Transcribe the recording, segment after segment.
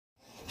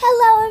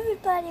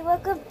everybody,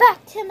 welcome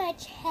back to my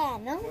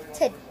channel.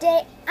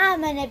 Today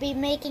I'm going to be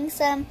making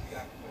some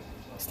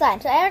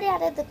slime. So I already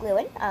added the glue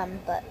in,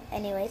 but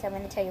anyways, I'm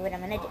going to tell you what I'm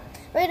going to do.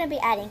 We're going to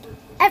be adding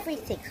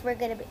everything. So I'm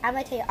going to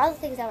tell you all the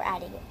things that we're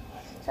adding in.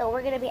 So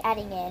we're going to be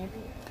adding in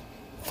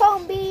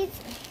foam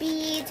beads,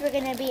 we're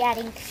going to be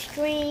adding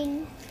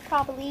string,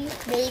 probably,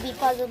 maybe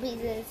puzzle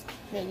pieces,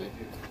 maybe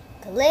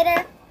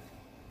glitter,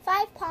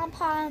 5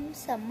 pom-poms,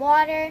 some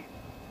water,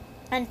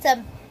 and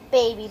some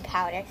baby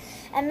powder.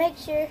 And make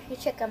sure you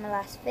check out my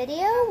last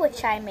video,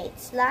 which I made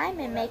slime,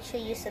 and make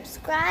sure you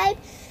subscribe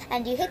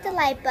and you hit the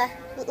like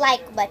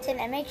button,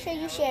 and make sure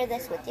you share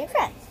this with your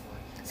friends.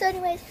 So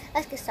anyways,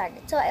 let's get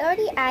started. So I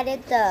already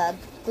added the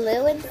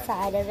glue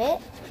inside of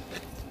it,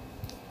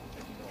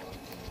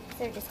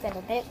 so we're just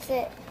gonna mix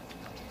it.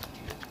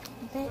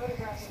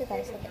 So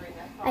guys, look,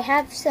 I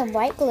have some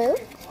white glue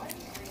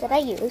that I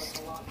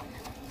used.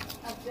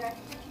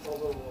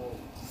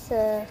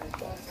 So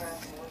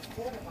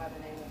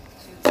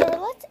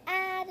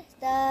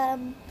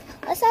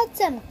let's add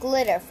some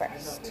glitter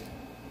first.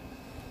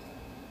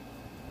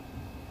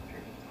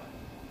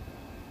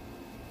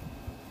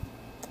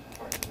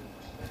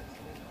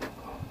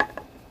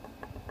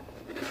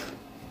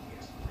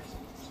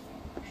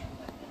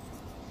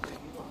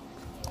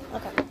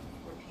 Okay.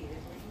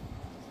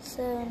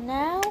 So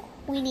now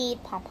we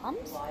need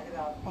pom-poms.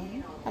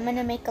 I'm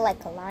gonna make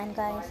like a line,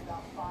 guys.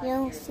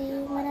 You'll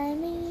see what I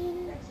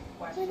mean.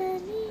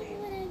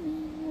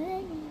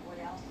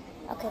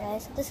 Okay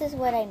guys, this is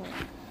what I mean.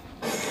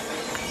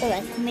 So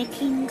like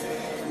making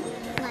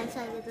lines, so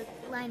I did the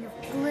line of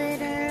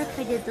glitter,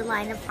 I did the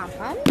line of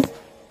pom-poms.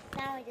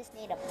 Now I just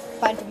need a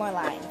bunch more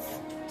lines.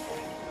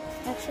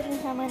 Actually,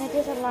 I'm going to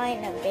do the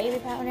line of baby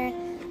powder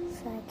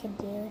so I can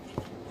do it.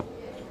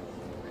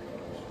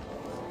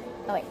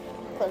 Oh wait,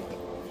 closed it.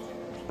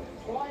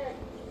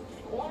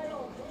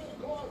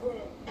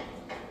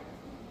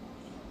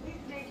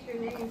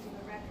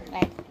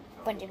 Right,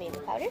 bunch of baby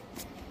powder.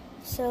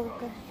 So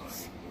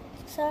guys,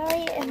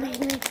 sorry, and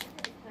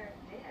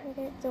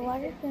the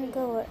water's gonna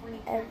go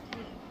wherever.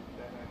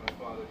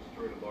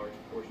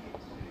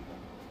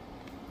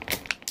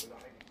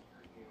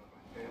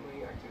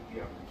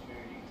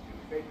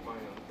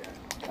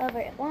 Wherever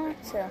it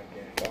wants, so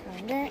get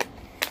on that.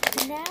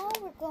 Now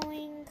we're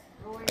going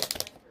to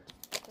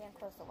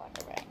close the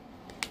water, right?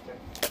 Okay,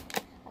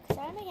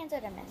 sorry, my hands are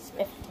a mess,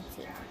 if you can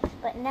see.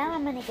 But now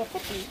I'm gonna get the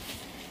beads.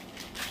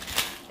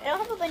 I don't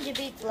have a bunch of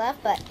beads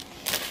left, but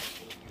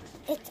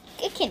it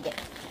can do.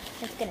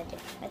 It's gonna do.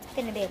 It's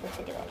gonna be able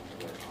to do it.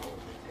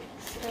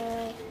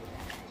 So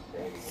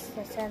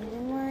let's have the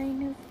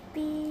line of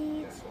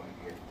beads.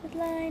 The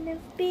line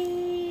of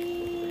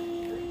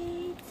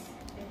beads.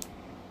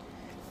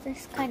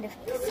 Just kind of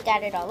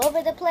scattered all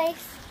over the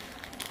place.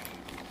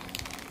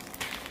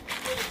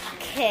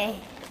 Okay.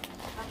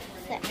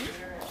 So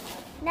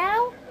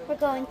now we're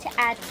going to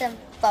add some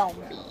foam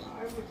beads.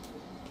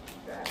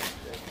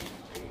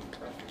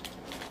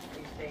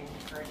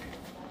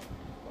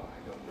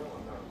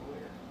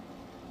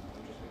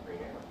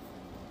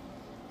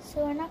 So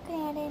we're not going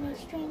to add any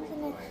strings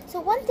in it. So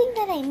one thing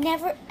that I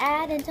never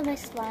add into my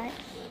slime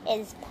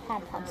is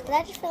pom-poms, because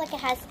I just feel like it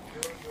has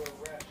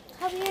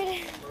a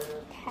weird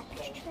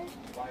texture.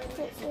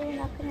 So we're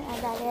not going to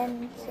add that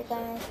in, so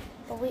guys,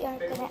 but we are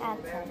going to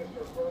add some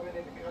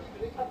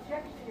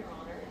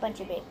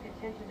bunch of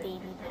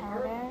baby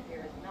powder.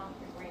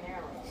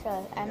 So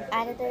I'm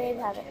added the baby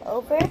powder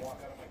over.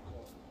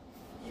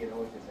 You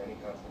know, if it's any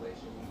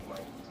consolation, my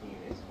team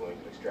is going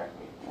to extract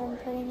me. I'm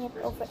putting it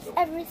over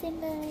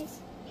everything,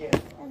 guys.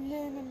 And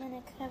then I'm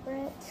going to cover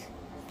it.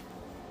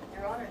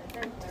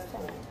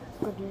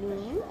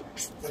 Glue.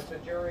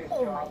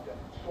 Oh my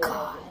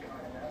god.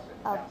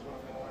 A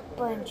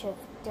bunch of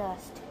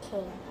dust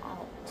came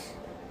out.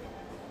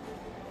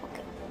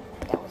 Okay.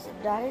 That was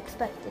not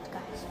expected,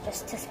 guys.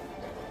 Just to say.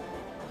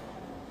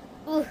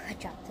 Ooh, I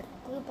dropped the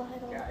glue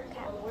bottle.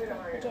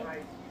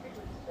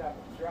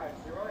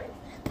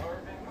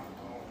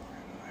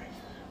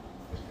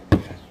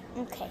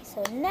 Okay,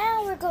 so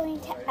now we're going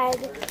to add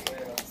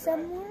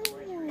some more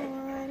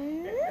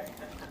water.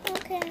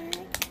 Okay.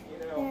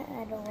 Gonna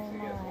add a little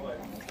more water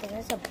because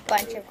there's a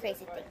bunch of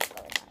crazy things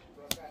going on.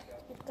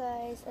 You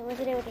guys, I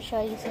wasn't able to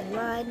show you some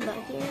line, but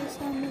here's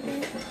some of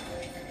it.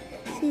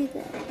 See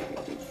that?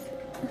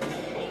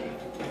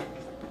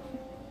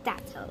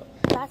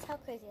 That's how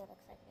crazy it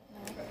looks like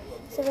right now.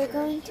 So we're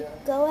going to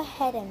go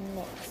ahead and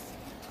mix.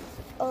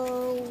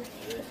 Oh,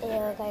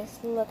 yeah, guys,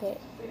 look at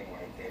it.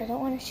 I don't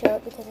want to show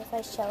it because if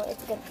I show it,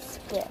 it's going to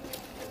split.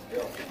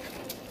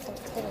 So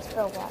it's going to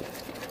spill water.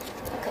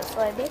 Okay, so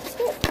I mixed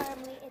it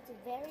firmly. It's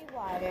very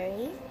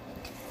watery.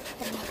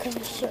 I'm not going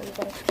to show you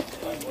guys.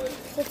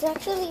 So it's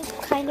actually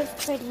kind of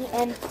pretty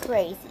and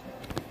crazy.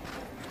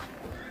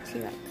 See,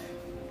 look.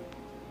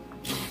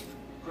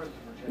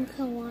 Look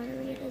how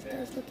watery it is,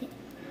 guys. Look at it.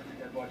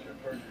 It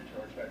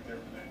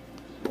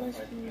goes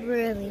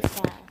really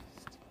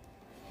fast.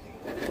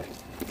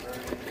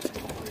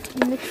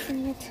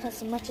 Mixing it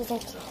as much as I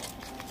can.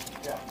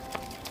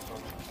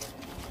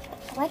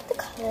 I like the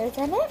colors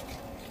in it.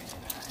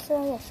 So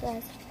yes,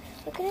 guys,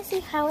 we're gonna see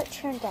how it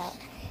turned out.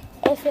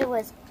 If it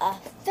was a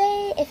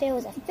fail, if it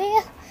was a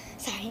fail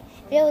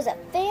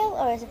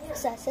or if it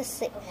was a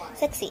succeed.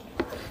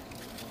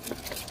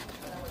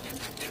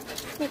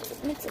 Mix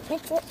it,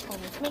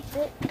 almost mix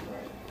it.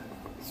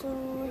 So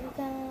you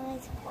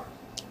guys,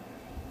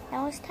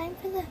 now it's time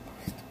for the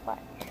post part.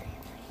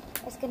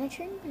 It's gonna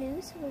turn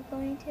blue, so we're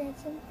going to add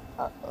some.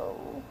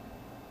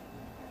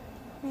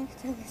 I'm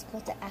still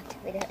supposed to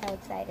activate it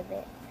outside of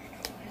it.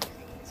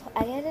 So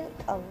I added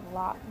a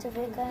lot of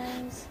it,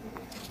 guys.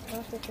 I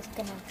don't think it's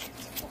gonna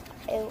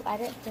transform. I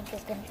don't think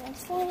it's gonna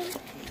transform.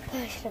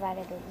 I should have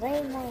added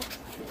way more.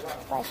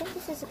 But I think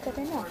this is good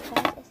enough,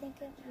 guys. I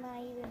think it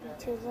might even be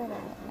too little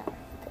now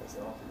because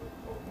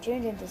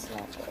Jordan doesn't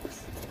like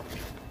this.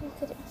 You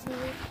couldn't see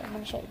it. I'm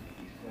gonna show you.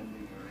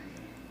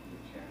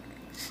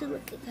 So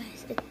look,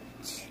 guys, it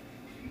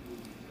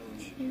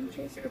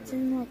changes. It's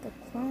in like a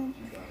clump,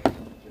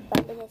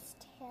 but it is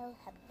still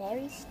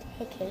very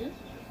sticky.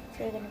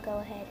 So we're gonna go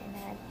ahead and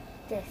add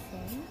this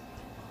in.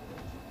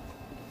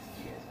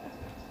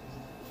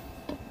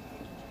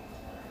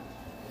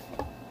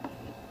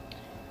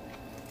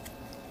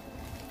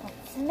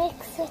 Let's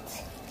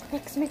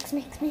mix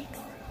it. Mix.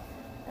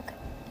 Okay.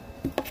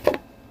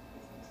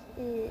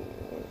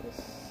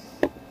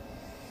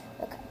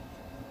 Okay.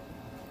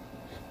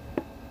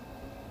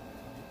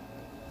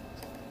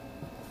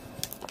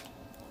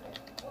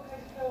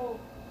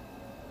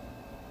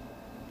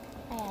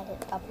 I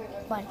added a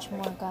bunch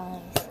more,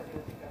 guys.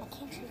 I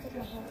can't show because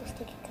my hand is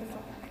sticky because of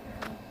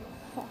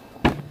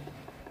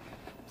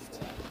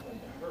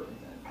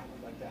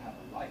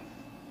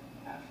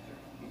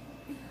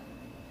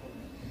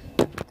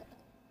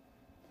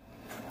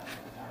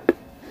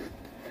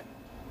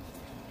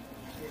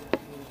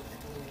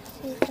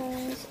see,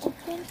 guys, I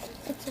think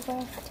it's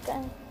worked,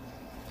 guys.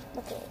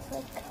 Okay, it's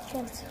like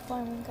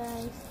transforming,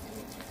 guys.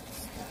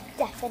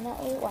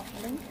 Definitely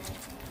working.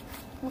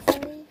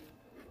 Hopefully,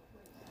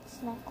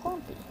 it's not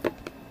clumpy.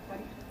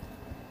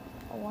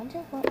 I wonder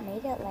what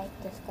made it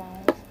like this,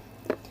 guys.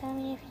 Tell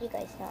me if you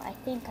guys know. I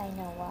think I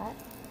know what.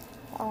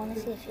 I want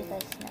to see if you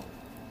guys know.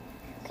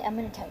 Okay, I'm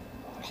going to tell you.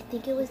 I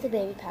think it was the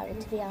baby powder,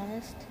 to be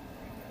honest.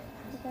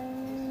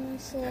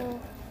 So,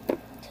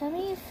 tell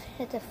me if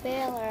it's a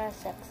fail or a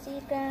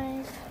succeed,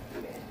 guys.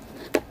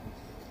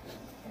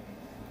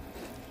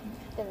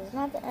 Because it's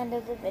not the end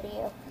of the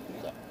video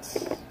yet.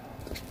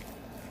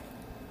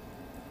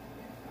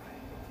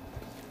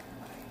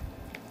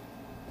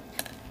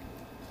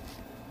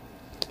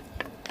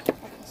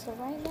 So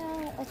right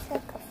now, it's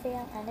like a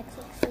fail and a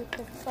succeed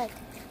because it's like,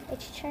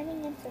 it's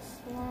turning into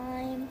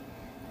slime,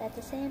 but at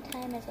the same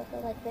time, it's also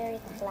like very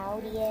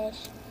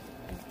cloudy-ish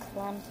and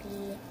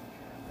clumpy.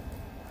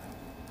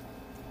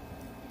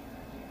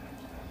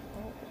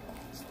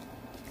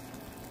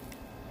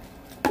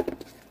 Tell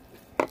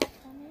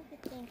me if you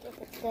think if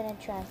it's gonna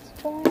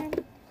transform,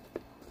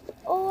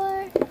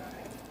 or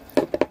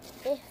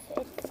if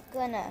it's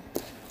gonna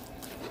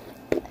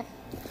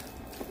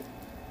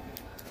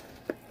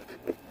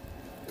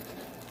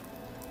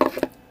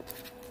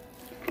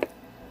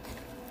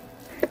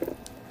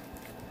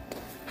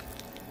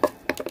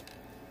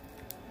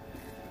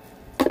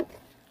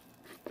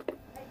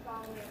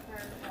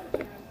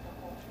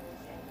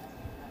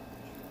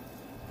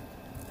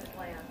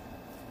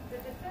The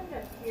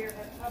defendants here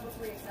have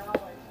publicly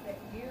acknowledged that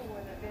you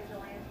were the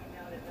vigilante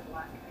known as the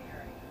Black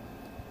Canary.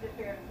 Is it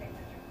fair to take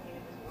Mr. Clean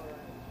at his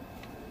word?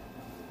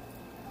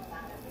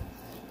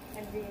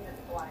 And being that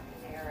the Black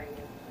Canary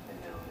is the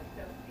known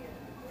associate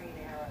of the Green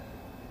Arrow,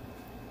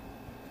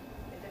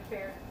 is it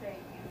fair to say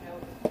you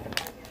know his true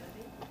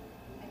identity?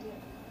 I do.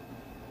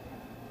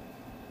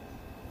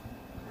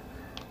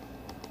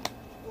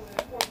 Well, in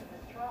the course of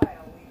this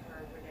trial, we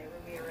heard Rene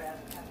Ramirez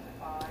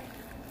testify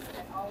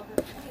that Oliver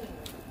Queen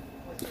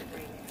was the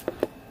Green Arrow,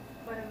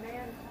 but a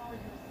man calling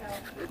himself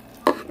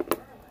Tommy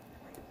Merlin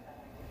claims that.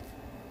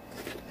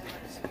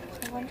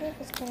 I wonder if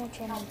it's going to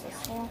turn into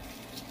snail.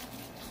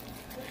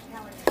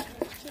 Telling I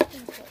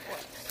think it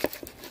works.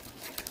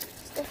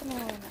 It's definitely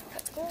not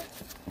that good.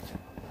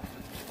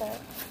 But,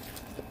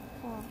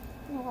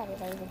 why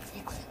did I even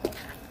say click?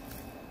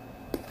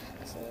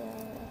 So,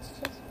 it's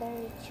just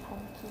very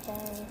chunky,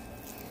 guys.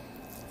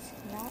 It's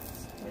not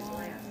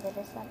slime, but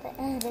it's not the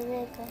end of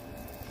it.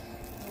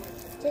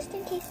 Just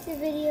in case the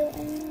video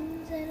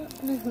ends, I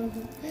don't know.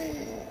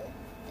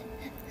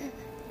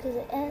 Because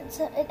it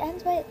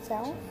ends by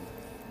itself.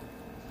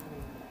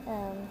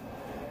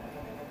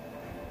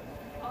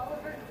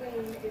 Oliver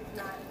Queen is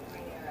not the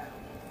Green Arrow.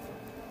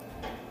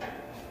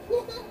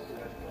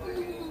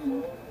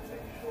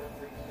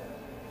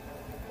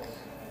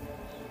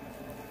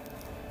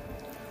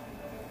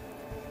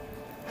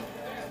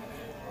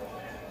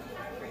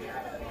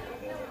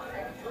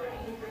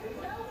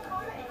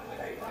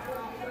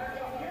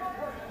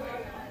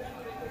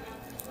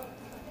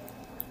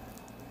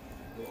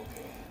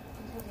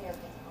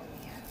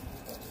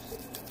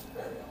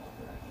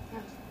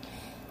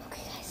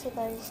 Okay, guys, so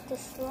guys, the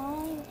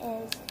slime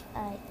is,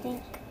 I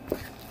think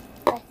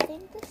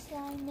the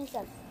slime is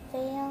a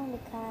fail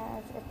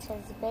because it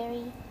is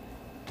very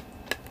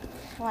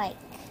like,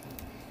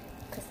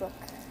 because look,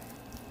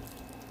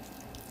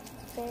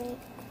 it's very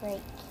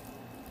great.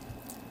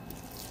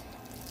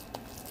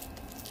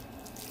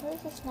 Why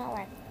does this not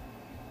work?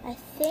 I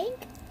think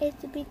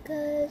it's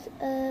because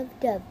of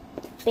the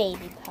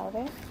baby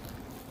powder.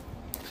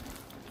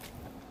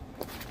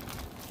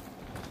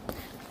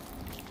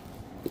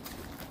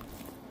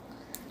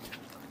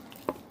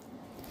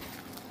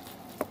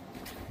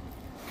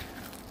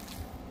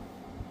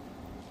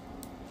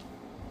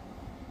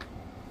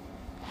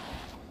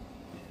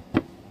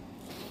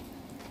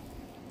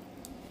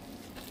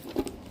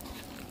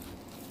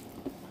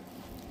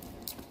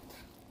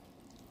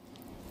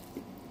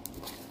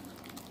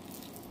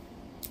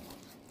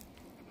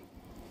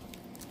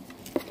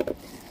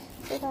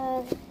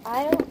 Because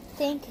I don't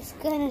think it's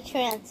gonna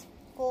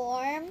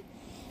transform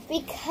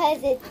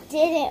because it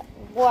didn't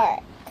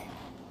work.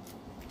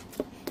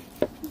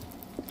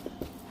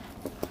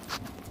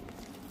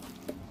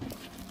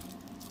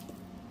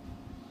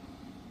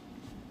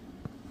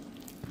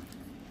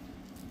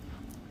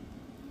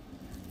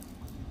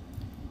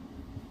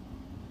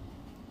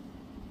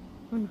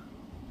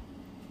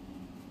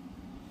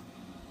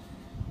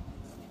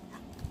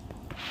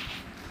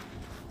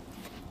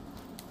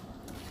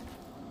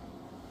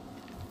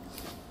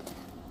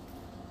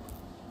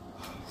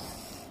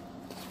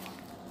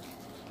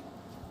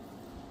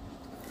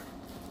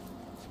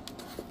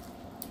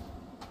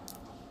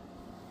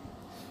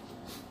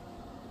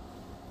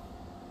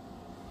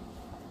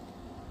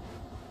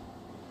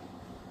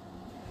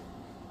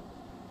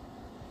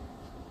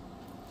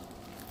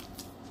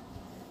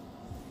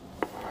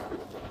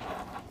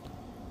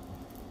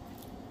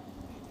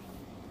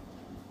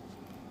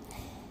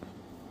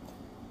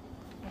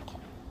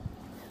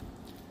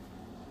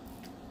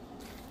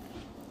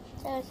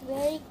 So it's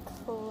very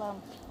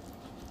clumpy.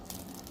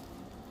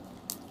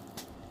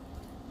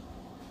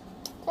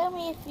 Tell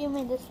me if you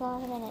made the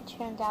slime and it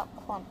turned out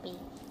clumpy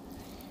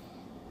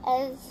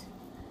as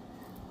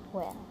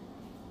well.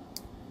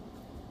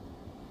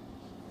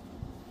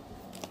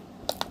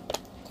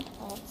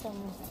 And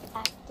some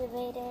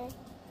activator.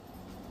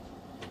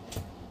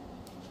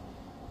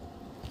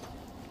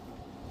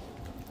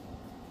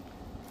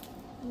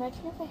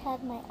 Imagine if I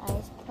had my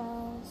eyes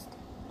closed.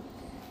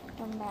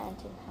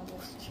 Imagine how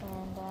this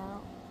turned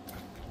out.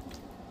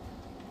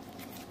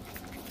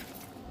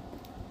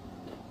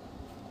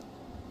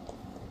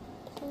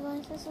 So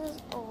guys, this is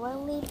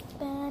really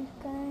bad,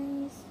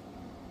 guys.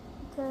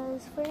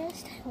 Because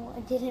first, I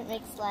didn't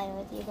make slime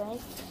with you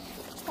guys.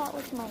 That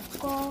was my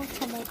goal,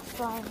 to make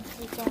slime with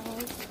you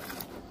guys.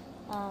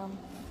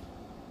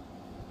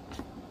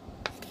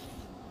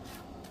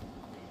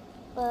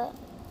 But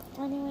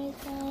anyways,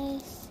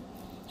 guys,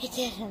 it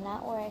did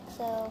not work.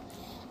 So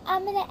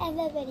I'm going to end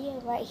the video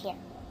right here.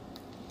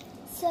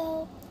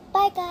 So,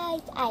 bye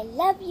guys. I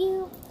love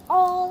you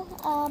all.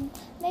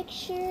 Make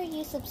sure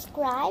you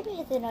subscribe,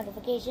 hit the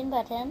notification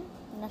button,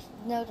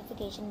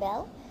 notification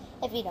bell.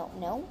 If you don't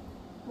know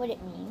what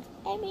it means,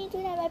 it means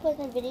whenever I post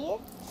a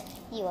video,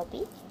 you will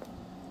be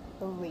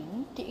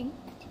ring-dinged.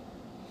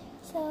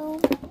 So,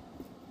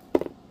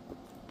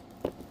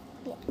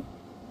 yeah.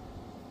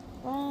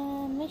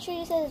 Make sure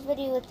you share this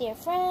video with your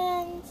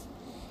friends.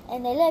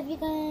 And I love you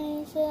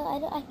guys. So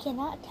I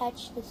cannot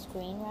touch the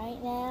screen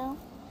right now.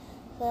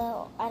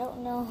 So I don't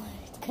know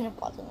if it's gonna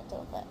pause on its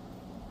own, but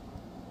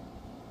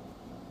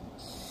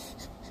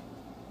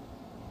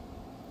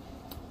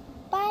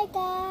bye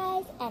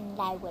guys, and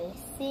I will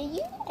see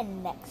you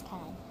next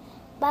time.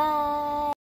 Bye.